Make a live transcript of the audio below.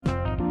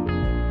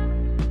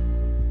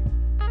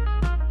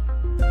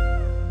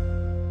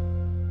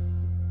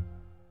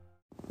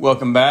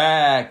Welcome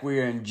back. We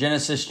are in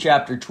Genesis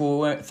chapter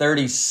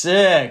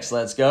 36.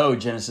 Let's go,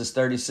 Genesis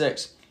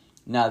 36.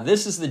 Now,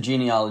 this is the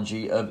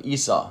genealogy of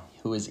Esau,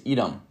 who is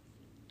Edom.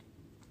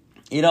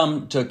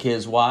 Edom took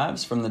his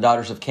wives from the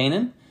daughters of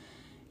Canaan,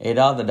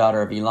 Adah, the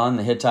daughter of Elon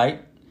the Hittite,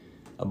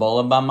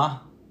 Abolabama,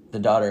 the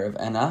daughter of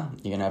Anah.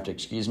 You're going to have to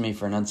excuse me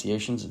for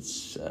enunciations.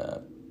 It's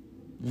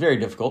very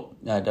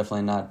difficult.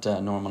 Definitely not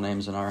normal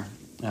names in our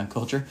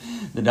culture.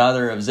 The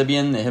daughter of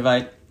Zibeon the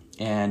Hivite,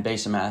 and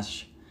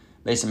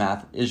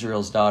Basemath,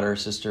 Israel's daughter,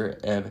 sister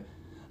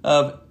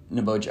of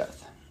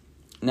Nebuchadnezzar.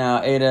 Now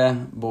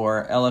Adah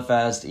bore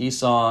Eliphaz to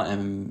Esau,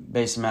 and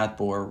Basemath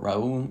bore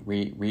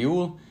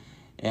Reuel,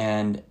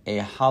 and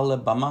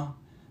Ahalabama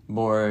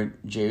bore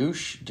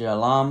Jeush,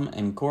 Jalam,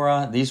 and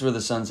Korah. These were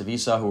the sons of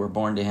Esau who were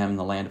born to him in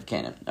the land of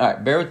Canaan. All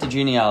right, bear with the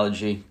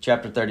genealogy.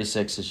 Chapter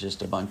 36 is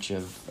just a bunch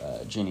of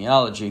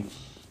genealogy,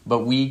 but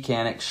we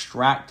can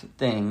extract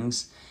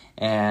things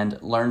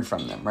and learn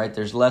from them, right?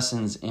 There's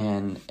lessons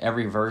in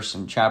every verse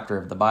and chapter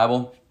of the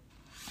Bible.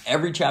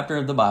 Every chapter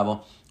of the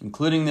Bible,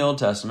 including the Old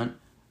Testament,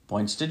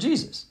 points to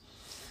Jesus.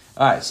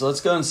 All right, so let's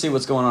go and see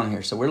what's going on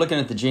here. So we're looking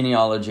at the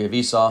genealogy of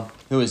Esau.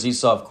 Who is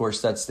Esau? Of course,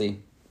 that's the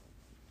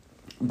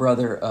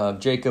brother of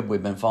Jacob.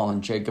 We've been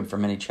following Jacob for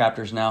many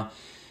chapters now.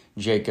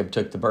 Jacob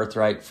took the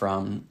birthright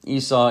from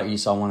Esau.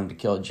 Esau wanted to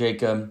kill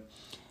Jacob,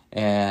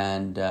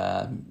 and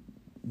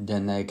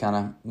then they kind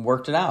of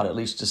worked it out, at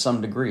least to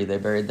some degree. They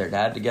buried their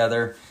dad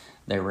together.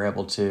 They were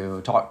able to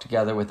talk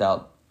together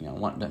without,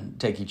 wanting to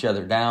take each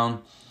other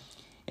down.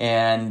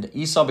 And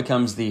Esau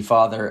becomes the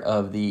father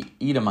of the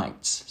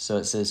Edomites. So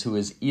it says, who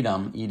is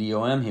Edom?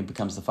 E-D-O-M. He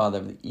becomes the father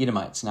of the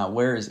Edomites. Now,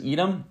 where is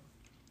Edom?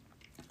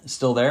 It's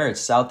still there.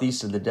 It's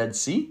southeast of the Dead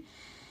Sea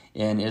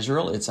in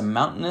Israel. It's a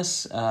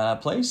mountainous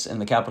place, and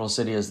the capital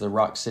city is the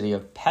rock city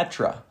of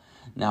Petra.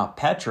 Now,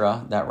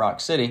 Petra, that rock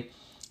city,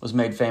 was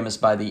made famous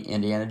by the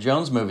Indiana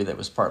Jones movie that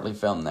was partly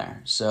filmed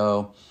there.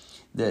 So,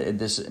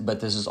 this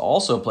is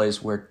also a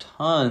place where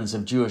tons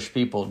of Jewish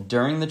people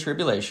during the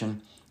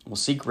tribulation will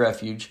seek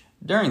refuge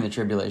during the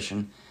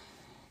tribulation.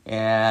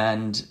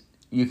 And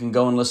you can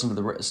go and listen to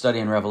the study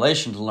in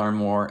Revelation to learn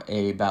more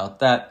about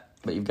that.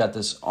 But you've got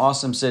this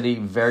awesome city,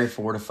 very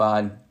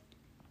fortified,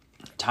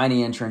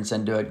 tiny entrance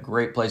into it,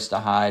 great place to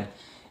hide.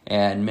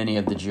 And many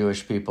of the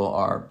Jewish people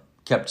are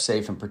kept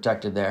safe and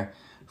protected there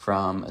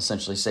from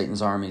essentially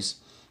Satan's armies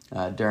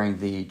during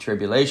the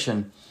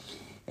tribulation.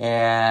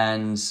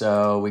 And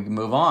so we can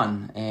move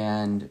on,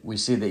 and we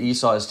see that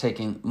Esau is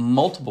taking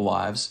multiple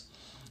wives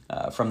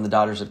from the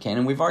daughters of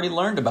Canaan. We've already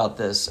learned about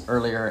this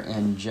earlier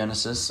in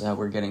Genesis.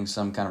 We're getting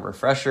some kind of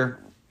refresher.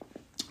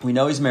 We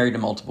know he's married to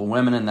multiple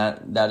women, and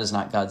that is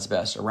not God's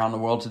best. Around the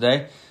world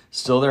today,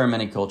 still there are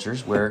many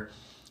cultures where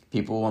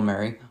people will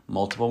marry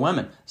multiple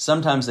women.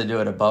 Sometimes they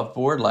do it above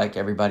board, like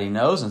everybody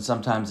knows, and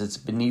sometimes it's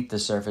beneath the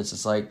surface.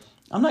 It's like,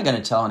 I'm not going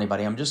to tell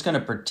anybody. I'm just going to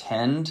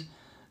pretend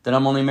that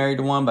I'm only married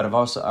to one, but I've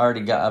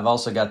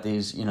also got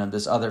these,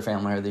 this other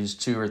family, or these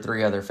 2 or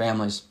 3 other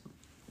families.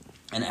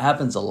 And it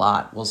happens a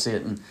lot. We'll see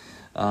it in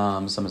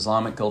some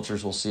Islamic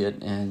cultures. We'll see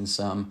it in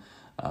some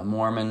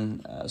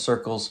Mormon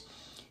circles.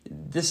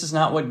 This is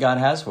not what God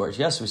has for us.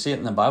 Yes, we see it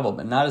in the Bible,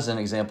 but not as an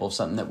example of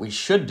something that we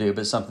should do,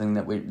 but something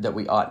that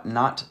we ought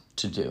not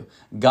to do.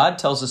 God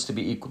tells us to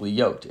be equally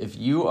yoked. If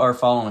you are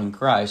following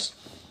Christ,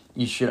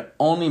 you should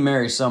only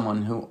marry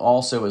someone who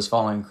also is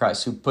following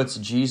Christ, who puts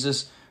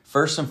Jesus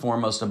first and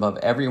foremost above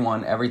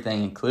everyone,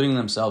 everything, including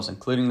themselves,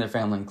 including their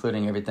family,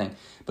 including everything.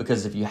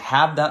 Because if you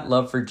have that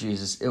love for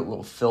Jesus, it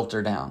will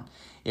filter down.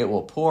 It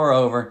will pour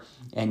over,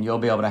 and you'll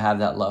be able to have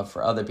that love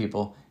for other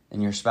people,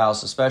 and your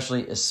spouse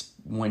especially, is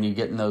when you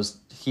get in those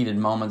heated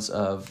moments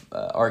of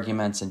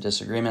arguments and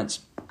disagreements,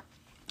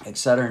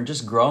 etc. And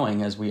just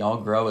growing, as we all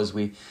grow as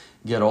we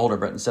get older.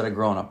 But instead of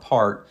growing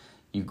apart,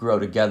 you grow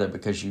together,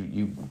 because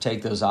you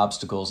take those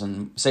obstacles,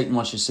 and Satan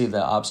wants you to see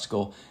the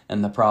obstacle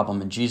and the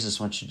problem, and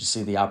Jesus wants you to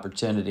see the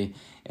opportunity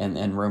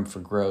and room for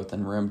growth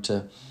and room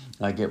to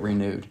get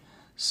renewed.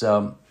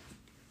 So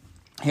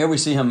here we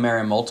see him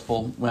marry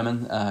multiple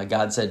women.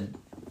 God said,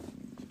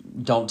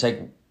 don't take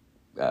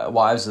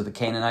wives of the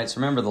Canaanites.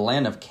 Remember, the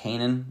land of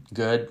Canaan,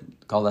 good,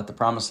 call that the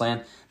promised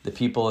land. The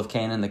people of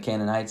Canaan, the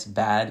Canaanites,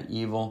 bad,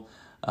 evil,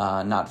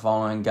 not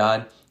following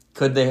God.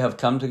 Could they have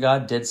come to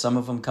God? Did some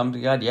of them come to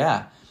God?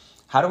 Yeah.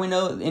 How do we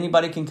know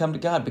anybody can come to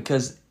God?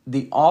 Because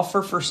the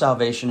offer for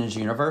salvation is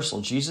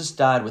universal. Jesus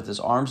died with his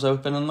arms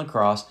open on the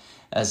cross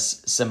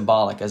as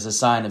symbolic, as a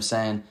sign of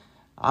saying,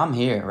 I'm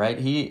here, right?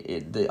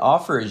 The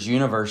offer is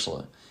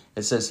universal.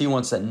 It says he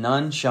wants that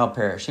none shall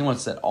perish. He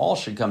wants that all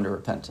should come to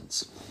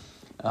repentance.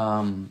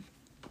 But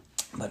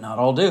not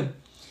all do.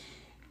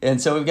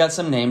 And so we've got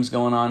some names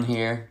going on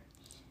here.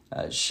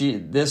 Let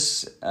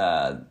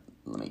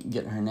me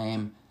get her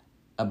name.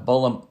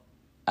 Abolabama.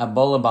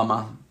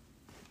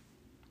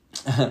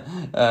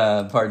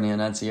 Pardon the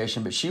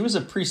enunciation, but she was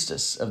a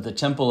priestess of the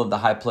temple of the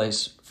high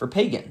place for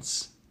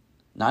pagans.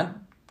 Not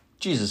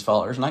Jesus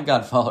followers, not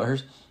God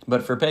followers,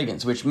 but for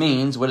pagans, which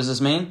means, what does this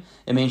mean?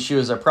 It means she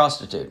was a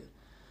prostitute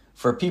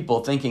for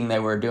people thinking they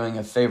were doing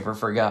a favor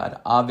for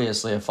God.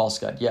 Obviously a false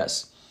god,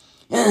 yes.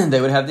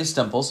 they would have these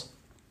temples.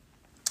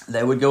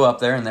 They would go up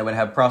there and they would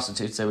have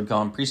prostitutes. They would call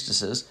them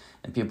priestesses.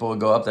 And people would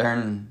go up there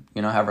and,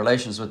 have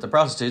relations with the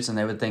prostitutes, and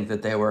they would think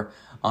that they were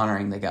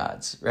honoring the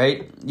gods,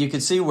 right? You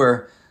could see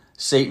where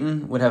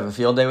Satan would have a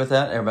field day with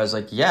that. Everybody's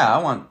like, yeah,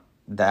 I want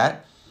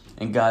that.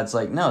 And God's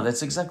like, no,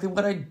 that's exactly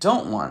what I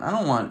don't want. I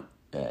don't want,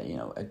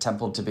 a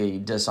temple to be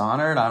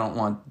dishonored. I don't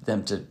want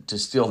them to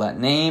steal that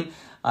name.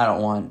 I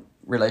don't want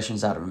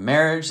relations out of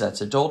marriage.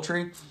 That's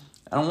adultery.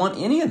 I don't want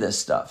any of this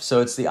stuff.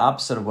 So it's the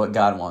opposite of what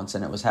God wants,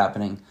 and it was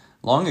happening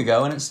long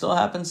ago, and it still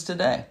happens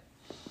today.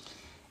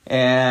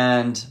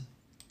 And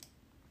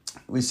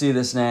we see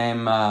this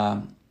name,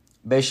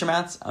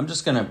 Bashemath. I'm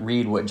just going to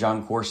read what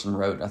John Corson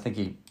wrote. I think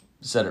he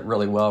said it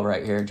really well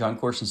right here. John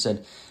Corson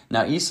said,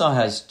 now Esau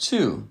has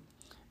two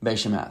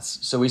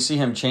Bashemaths. So we see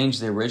him change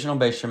the original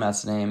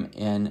Bashemath's name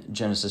in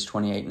Genesis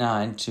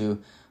 28:9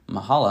 to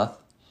Mahalath.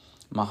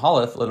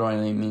 Mahalath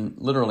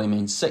literally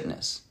means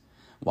sickness.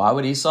 Why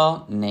would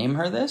Esau name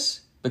her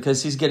this?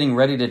 Because he's getting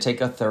ready to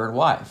take a third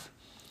wife.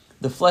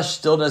 The flesh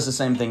still does the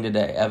same thing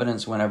today.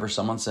 Evidence whenever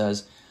someone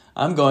says,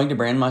 I'm going to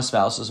brand my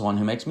spouse as one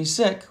who makes me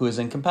sick, who is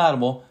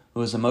incompatible,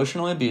 who is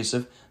emotionally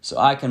abusive, so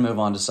I can move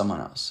on to someone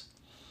else.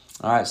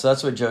 All right, so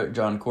that's what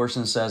John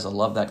Corson says. I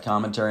love that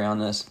commentary on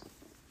this.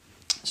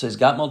 So he's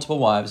got multiple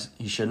wives.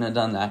 He shouldn't have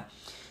done that.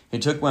 He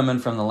took women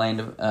from the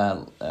land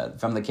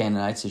from the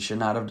Canaanites. He should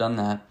not have done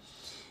that.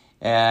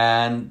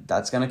 And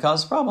that's going to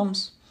cause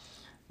problems.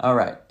 All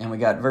right, and we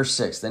got verse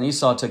 6. Then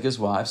Esau took his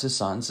wives, his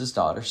sons, his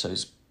daughters, so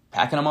he's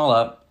packing them all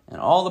up, and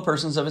all the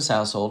persons of his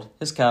household,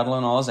 his cattle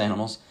and all his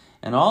animals,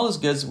 and all his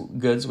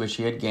goods which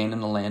he had gained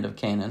in the land of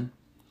Canaan,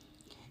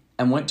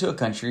 and went to a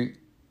country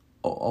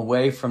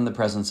away from the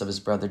presence of his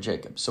brother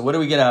Jacob. So what do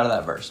we get out of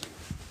that verse?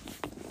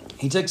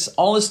 He takes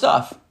all his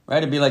stuff, right?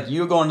 It'd be like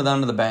you going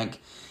down to the bank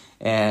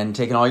and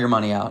taking all your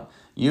money out.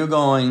 You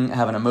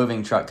having a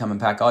moving truck come and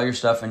pack all your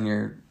stuff in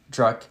your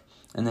truck,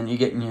 and then you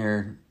get in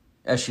your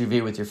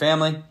SUV with your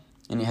family,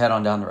 and you head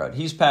on down the road.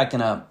 He's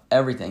packing up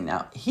everything.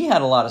 Now, he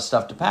had a lot of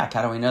stuff to pack.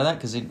 How do we know that?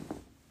 Because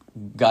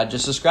God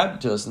just described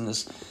it to us in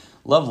this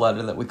love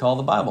letter that we call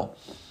the Bible.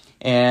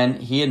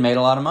 And he had made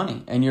a lot of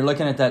money. And you're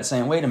looking at that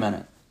saying, wait a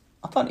minute.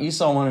 I thought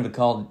Esau wanted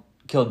to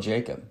kill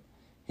Jacob.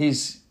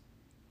 He's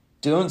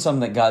doing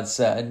something that God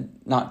said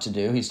not to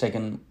do. He's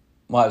taken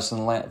wives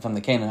from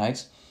the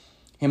Canaanites.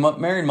 He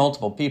married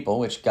multiple people,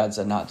 which God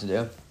said not to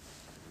do.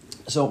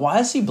 So why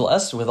is he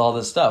blessed with all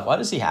this stuff? Why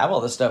does he have all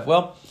this stuff?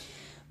 Well,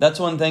 that's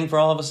one thing for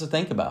all of us to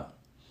think about.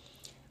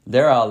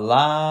 There are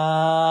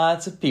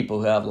lots of people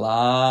who have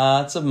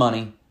lots of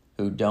money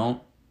who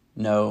don't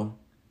know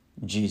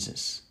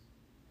Jesus.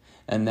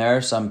 And there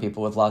are some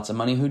people with lots of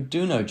money who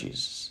do know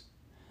Jesus.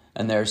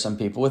 And there are some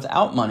people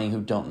without money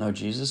who don't know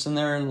Jesus. And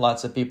there are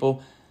lots of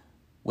people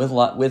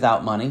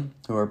without money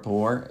who are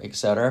poor,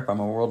 etc., from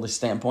a worldly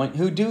standpoint,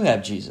 who do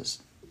have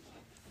Jesus.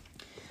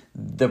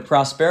 The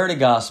prosperity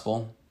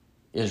gospel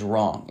is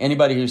wrong.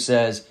 Anybody who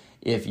says,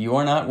 if you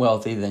are not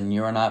wealthy, then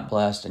you are not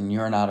blessed and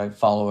you're not a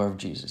follower of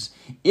Jesus.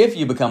 If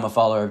you become a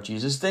follower of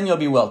Jesus, then you'll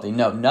be wealthy.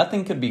 No,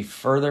 nothing could be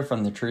further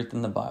from the truth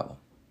in the Bible.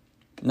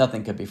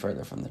 Nothing could be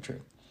further from the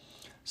truth.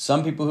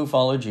 Some people who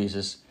follow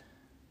Jesus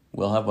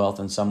will have wealth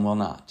and some will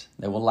not.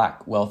 They will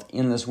lack wealth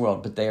in this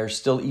world, but they are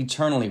still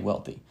eternally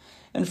wealthy.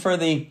 And for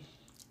the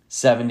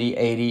 70,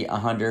 80,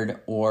 100,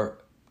 or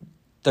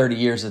 30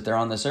 years that they're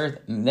on this earth,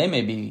 they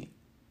may be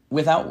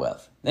without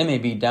wealth. They may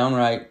be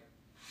downright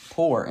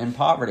poor in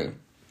poverty.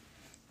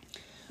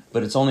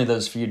 But it's only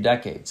those few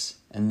decades,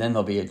 and then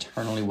they'll be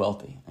eternally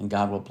wealthy, and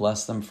God will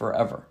bless them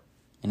forever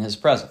in his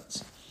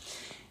presence.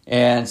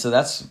 And so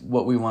that's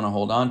what we want to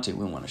hold on to.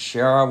 We want to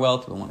share our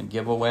wealth. We want to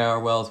give away our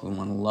wealth. We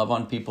want to love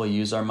on people,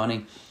 use our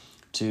money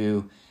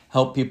to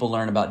help people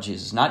learn about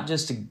Jesus. Not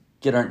just to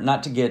get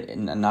not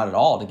at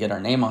all to get our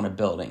name on a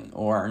building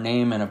or our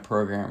name in a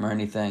program or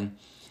anything.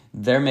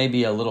 There may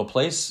be a little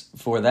place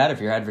for that if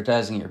you're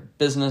advertising your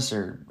business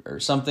or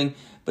something.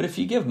 But if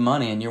you give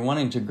money and you're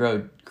wanting to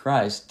grow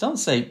Christ, don't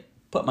say,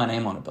 put my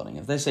name on a building.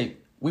 If they say,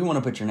 we want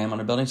to put your name on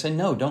a building, say,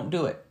 no, don't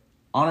do it.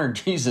 Honor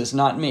Jesus,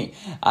 not me.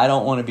 I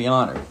don't want to be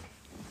honored.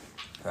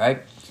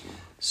 Right?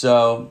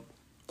 So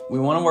we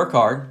want to work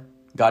hard.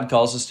 God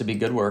calls us to be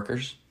good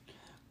workers.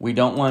 We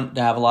don't want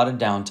to have a lot of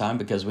downtime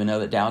because we know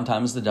that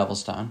downtime is the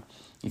devil's time.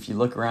 If you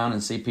look around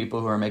and see people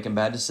who are making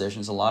bad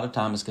decisions, a lot of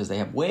time is because they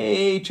have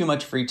way too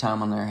much free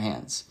time on their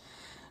hands.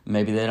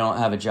 Maybe they don't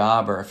have a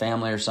job or a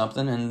family or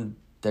something, and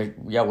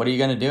what are you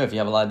going to do if you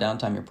have a lot of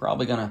downtime? You're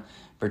probably going to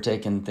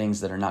partake in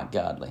things that are not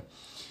godly.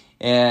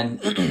 And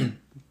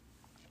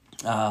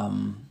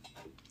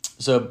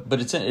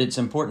but it's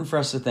important for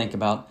us to think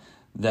about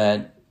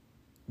that.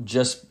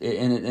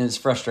 And it's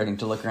frustrating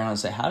to look around and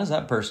say, how does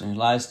that person who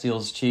lies,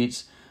 steals,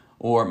 cheats,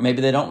 or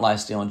maybe they don't lie,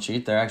 steal, and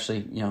cheat, they're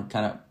actually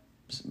kind of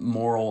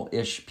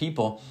moral-ish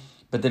people,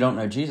 but they don't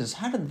know Jesus.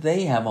 How did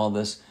they have all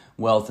this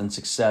wealth and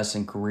success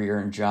and career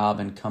and job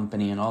and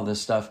company and all this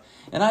stuff,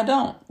 and I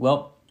don't?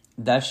 Well,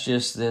 that's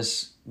just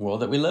this world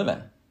that we live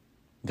in.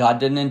 God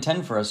didn't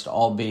intend for us to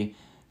all be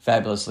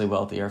fabulously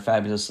wealthy or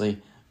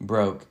fabulously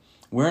broke.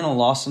 We're in a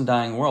lost and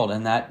dying world,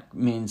 and that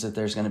means that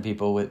there's going to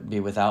be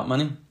without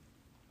money.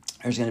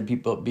 There's going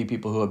to be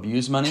people who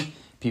abuse money,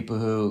 people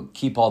who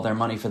keep all their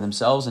money for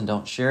themselves and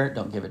don't share it,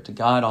 don't give it to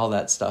God, all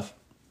that stuff.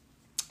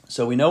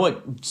 So we know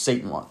what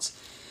Satan wants.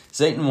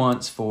 Satan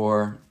wants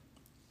for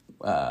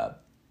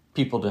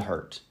people to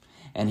hurt.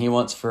 And he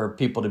wants for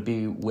people to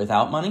be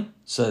without money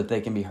so that they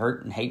can be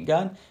hurt and hate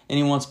God. And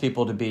he wants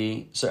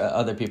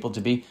other people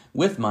to be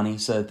with money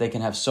so that they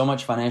can have so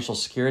much financial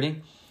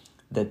security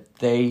that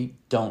they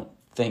don't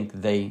think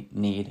they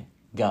need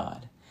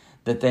God.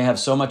 That they have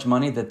so much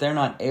money that they're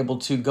not able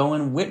to go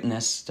and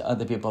witness to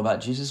other people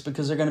about Jesus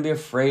because they're going to be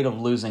afraid of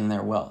losing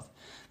their wealth.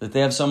 That they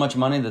have so much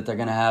money that they're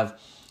going to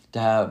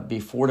be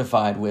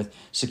fortified with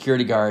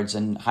security guards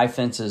and high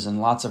fences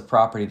and lots of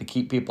property to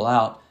keep people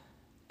out.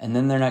 And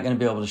then they're not going to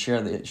be able to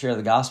share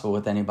the gospel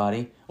with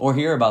anybody or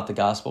hear about the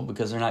gospel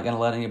because they're not going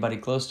to let anybody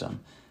close to them.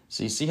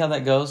 So you see how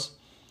that goes?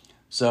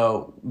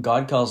 So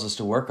God calls us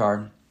to work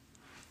hard,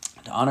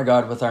 to honor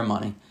God with our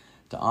money,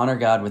 to honor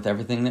God with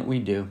everything that we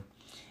do.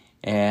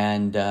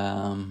 And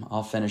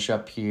I'll finish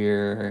up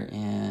here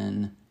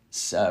in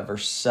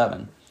verse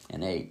 7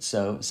 and 8.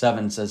 So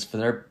 7 says, "For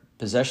their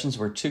possessions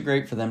were too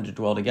great for them to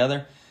dwell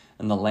together,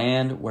 and the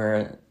land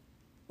where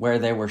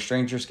they were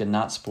strangers could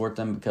not support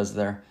them because of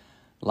their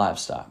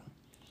livestock."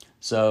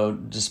 So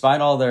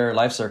despite all their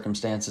life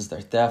circumstances, their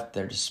theft,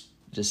 their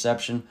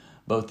deception,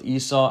 both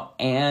Esau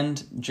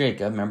and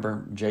Jacob,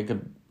 remember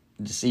Jacob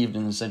deceived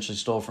and essentially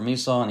stole from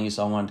Esau, and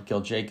Esau wanted to kill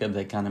Jacob.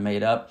 They kind of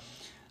made up.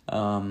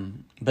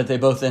 But they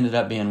both ended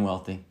up being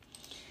wealthy.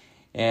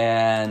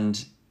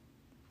 And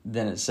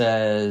then it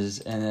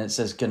says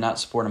could not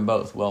support them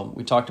both. Well,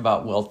 we talked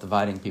about wealth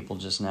dividing people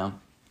just now.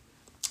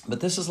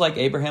 But this is like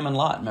Abraham and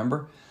Lot,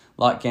 remember?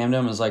 Lot came to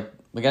him and was like,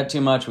 we got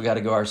too much, we got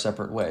to go our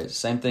separate ways.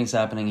 Same thing's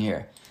happening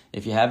here.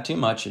 If you have too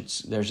much,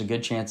 there's a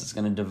good chance it's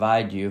going to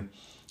divide you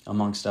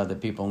amongst other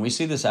people. And we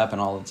see this happen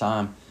all the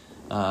time.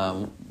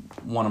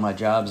 One of my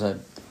jobs, in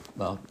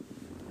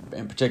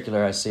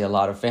particular, I see a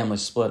lot of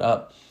families split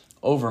up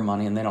over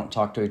money, and they don't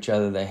talk to each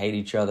other. They hate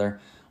each other.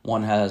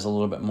 One has a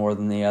little bit more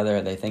than the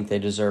other. They think they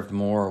deserved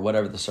more or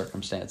whatever the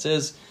circumstance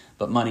is,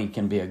 but money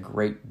can be a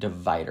great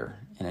divider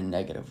in a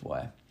negative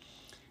way.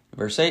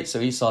 Verse 8, so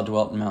Esau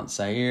dwelt in Mount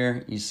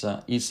Seir.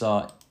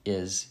 Esau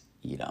is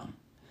Edom.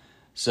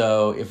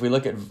 So if we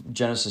look at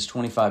Genesis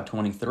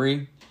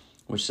 25:23,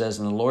 which says,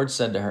 "And the Lord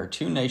said to her,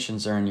 2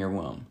 nations are in your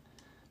womb.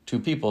 2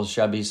 peoples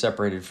shall be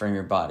separated from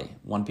your body.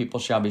 1 people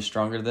shall be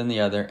stronger than the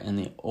other, and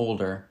the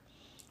older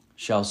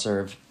shall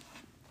serve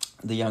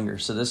the younger."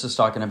 So this is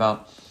talking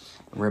about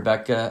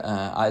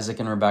Isaac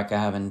and Rebekah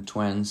having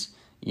twins,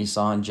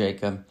 Esau and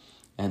Jacob,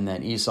 and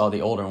that Esau,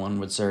 the older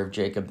one, would serve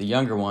Jacob, the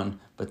younger one,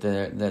 but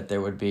that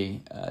there would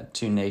be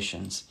 2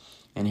 nations.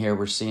 And here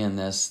we're seeing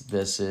this.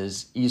 This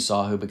is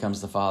Esau who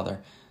becomes the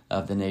father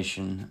of the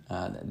nation,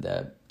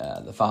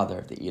 the father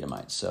of the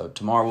Edomites. So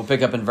tomorrow we'll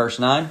pick up in verse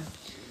 9.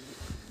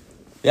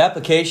 The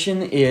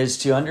application is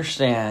to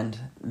understand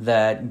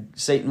that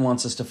Satan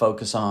wants us to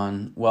focus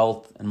on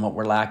wealth and what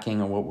we're lacking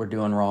or what we're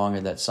doing wrong,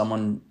 or that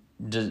someone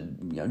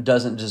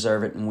doesn't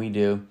deserve it and we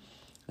do.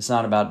 It's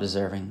not about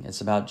deserving.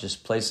 It's about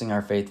just placing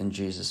our faith in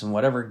Jesus and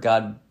whatever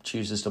God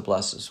chooses to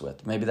bless us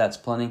with. Maybe that's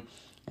plenty,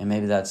 and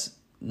maybe that's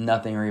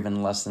nothing or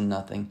even less than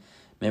nothing.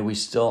 May we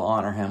still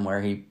honor him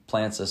where he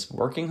plants us,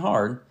 working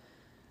hard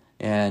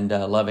and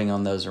loving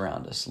on those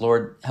around us.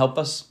 Lord, help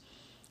us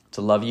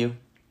to love you.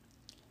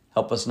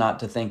 Help us not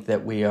to think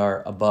that we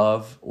are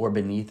above or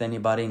beneath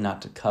anybody,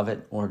 not to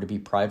covet or to be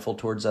prideful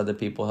towards other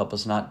people. Help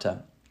us not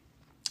to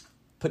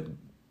put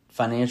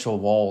financial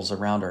walls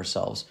around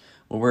ourselves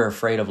where we're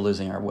afraid of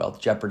losing our wealth,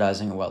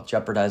 jeopardizing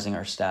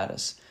our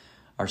status,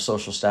 our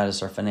social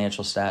status, our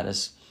financial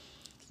status.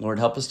 Lord,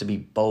 help us to be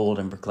bold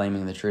in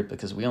proclaiming the truth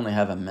because we only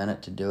have a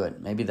minute to do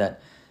it. Maybe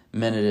that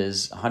minute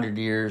is 100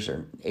 years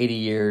or 80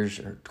 years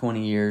or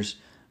 20 years.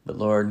 But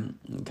Lord,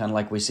 kind of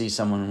like we see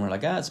someone and we're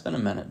like, it's been a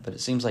minute, but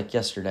it seems like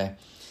yesterday.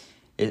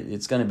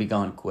 It's going to be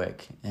gone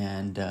quick.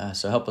 And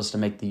so help us to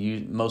make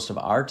the most of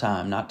our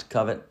time, not to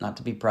covet, not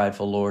to be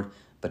prideful, Lord,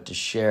 but to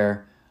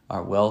share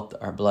our wealth,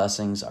 our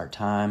blessings, our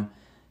time,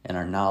 and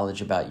our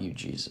knowledge about you,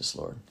 Jesus,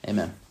 Lord.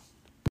 Amen.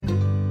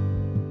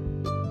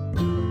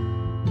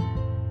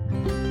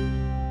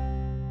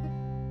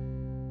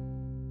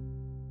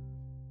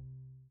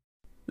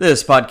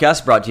 This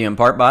podcast brought to you in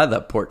part by the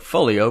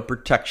Portfolio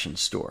Protection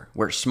Store,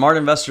 where smart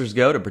investors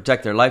go to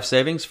protect their life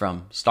savings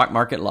from stock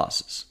market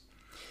losses.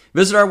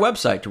 Visit our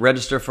website to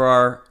register for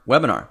our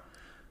webinar,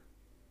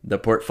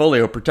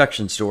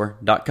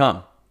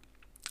 theportfolioprotectionstore.com.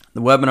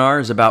 The webinar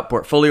is about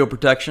portfolio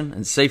protection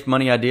and safe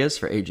money ideas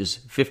for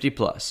ages 50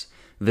 plus.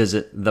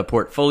 Visit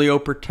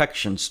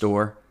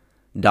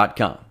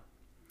theportfolioprotectionstore.com.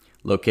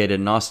 Located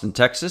in Austin,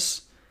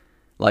 Texas,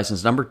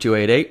 license number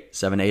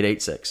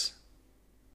 2887886.